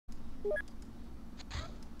Come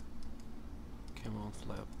on,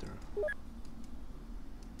 fly up there.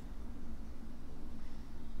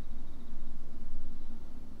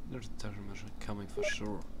 There's a terror mission coming for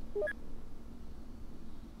sure.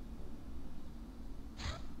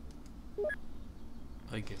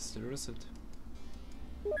 I guess there is it.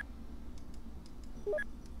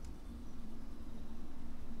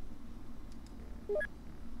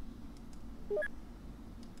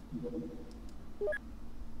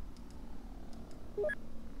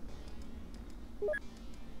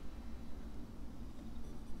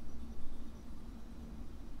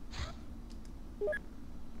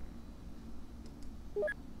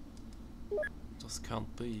 This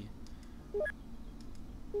can't be.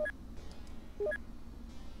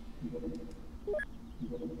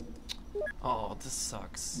 Oh, this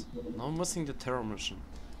sucks. Now I'm missing the terror mission.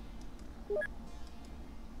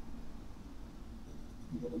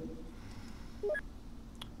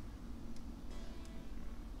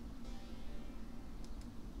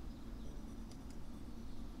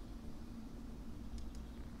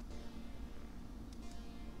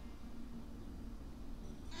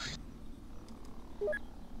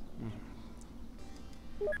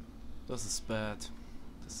 This is bad.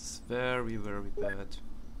 This is very, very bad.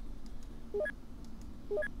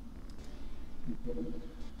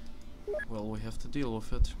 Well, we have to deal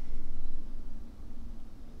with it.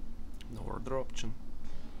 No other option.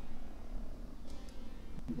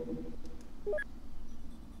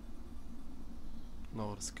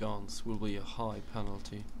 No, it's gone. This will be a high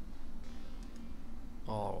penalty.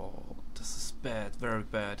 Oh, this is bad, very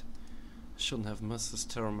bad. Shouldn't have missed this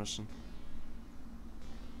terror mission.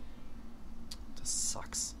 This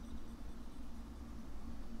sucks.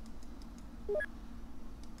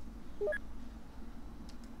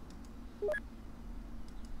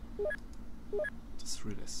 This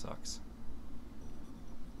really sucks.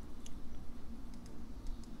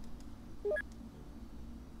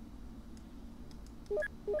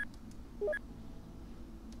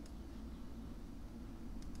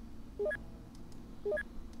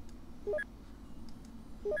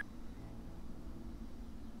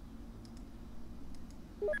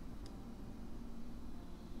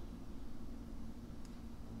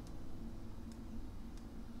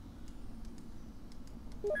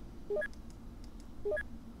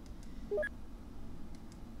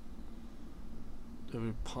 They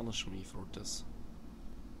will punish me for this.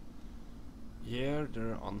 Yeah,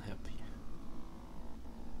 they're unhappy.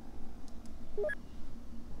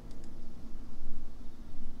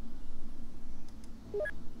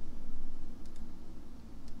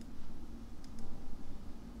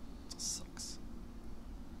 This sucks.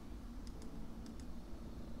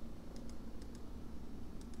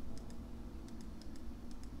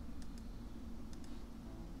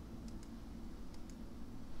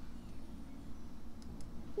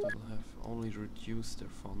 They'll have only reduced their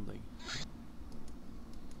funding.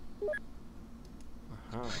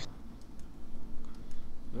 Aha.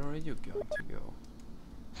 Where are you going to go?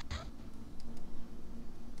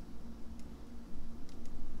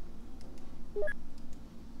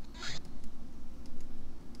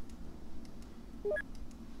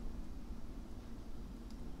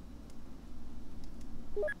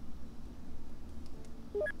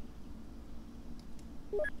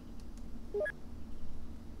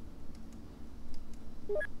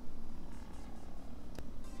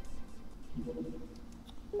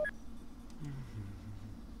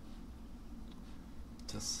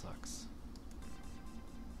 This sucks.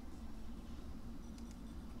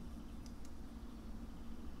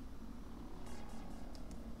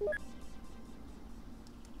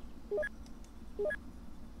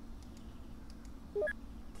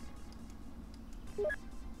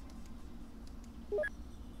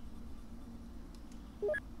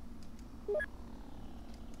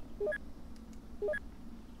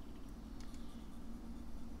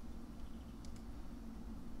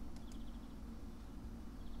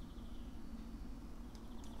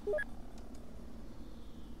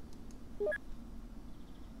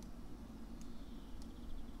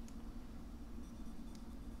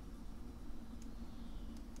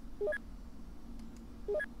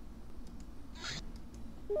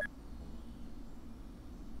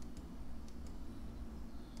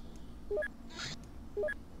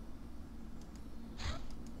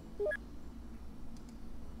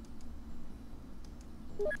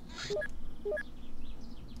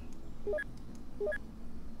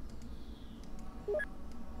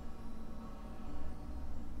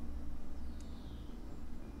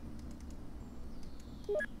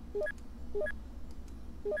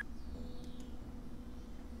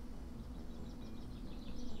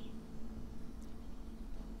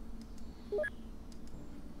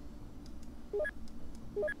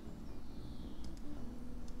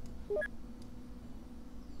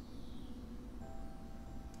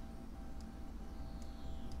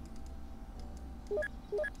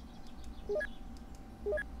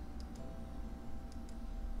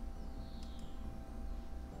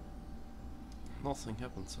 nothing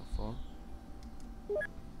happened so far.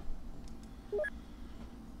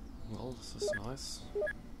 Well, this is nice.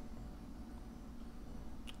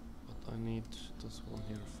 But I need this one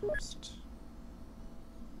here first.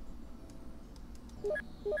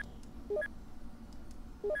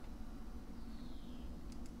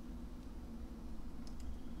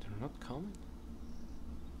 They're not coming?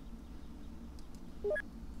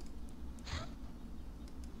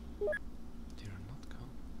 They're not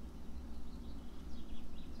coming.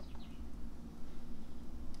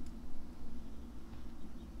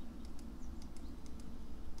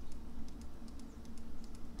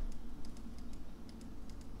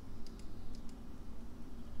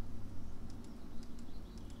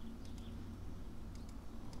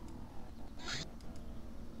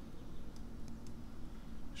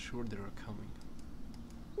 Sure, they are coming.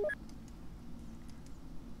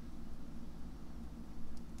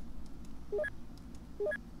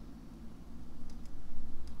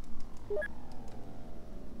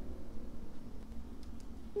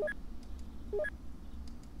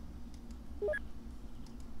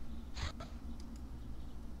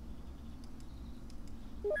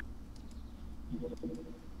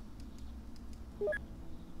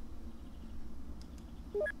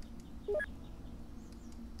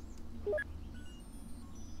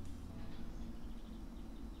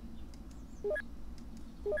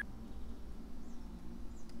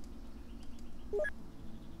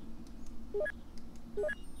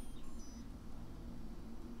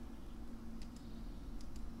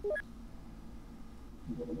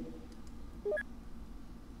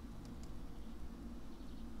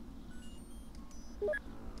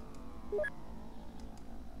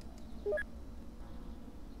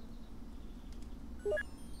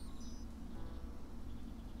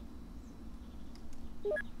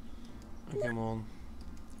 Come on,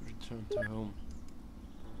 return to home.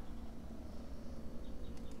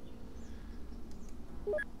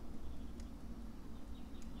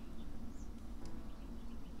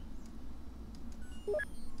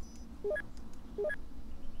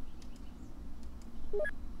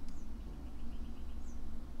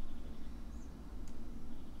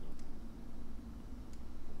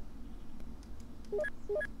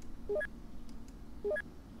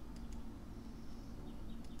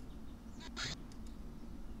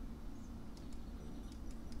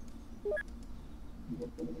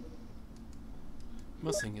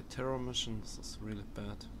 Missing a terror mission, this is really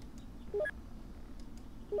bad.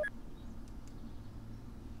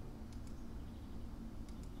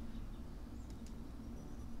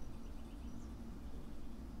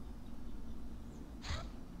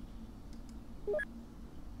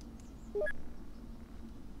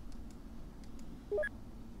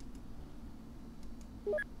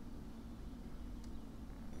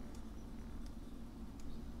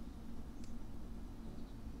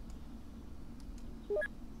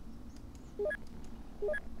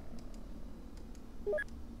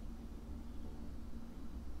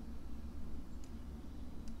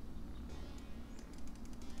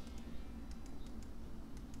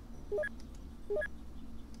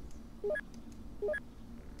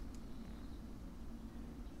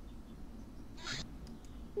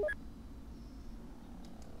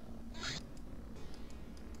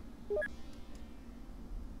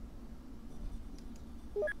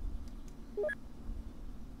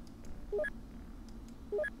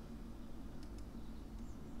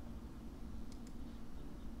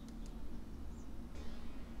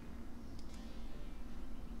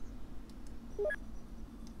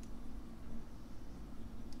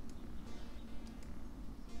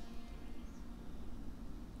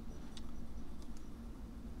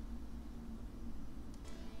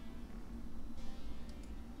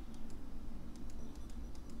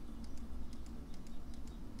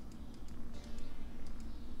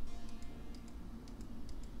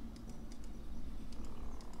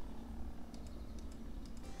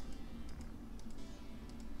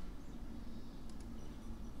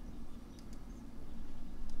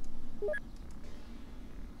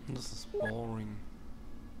 This is boring.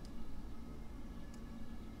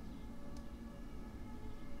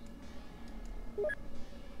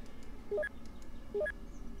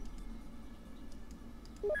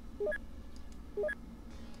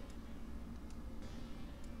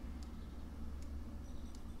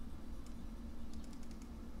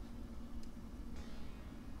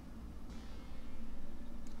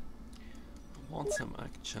 I want some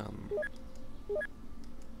action.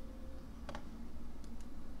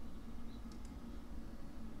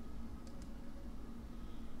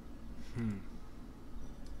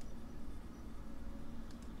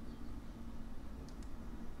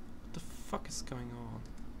 What the fuck is going on?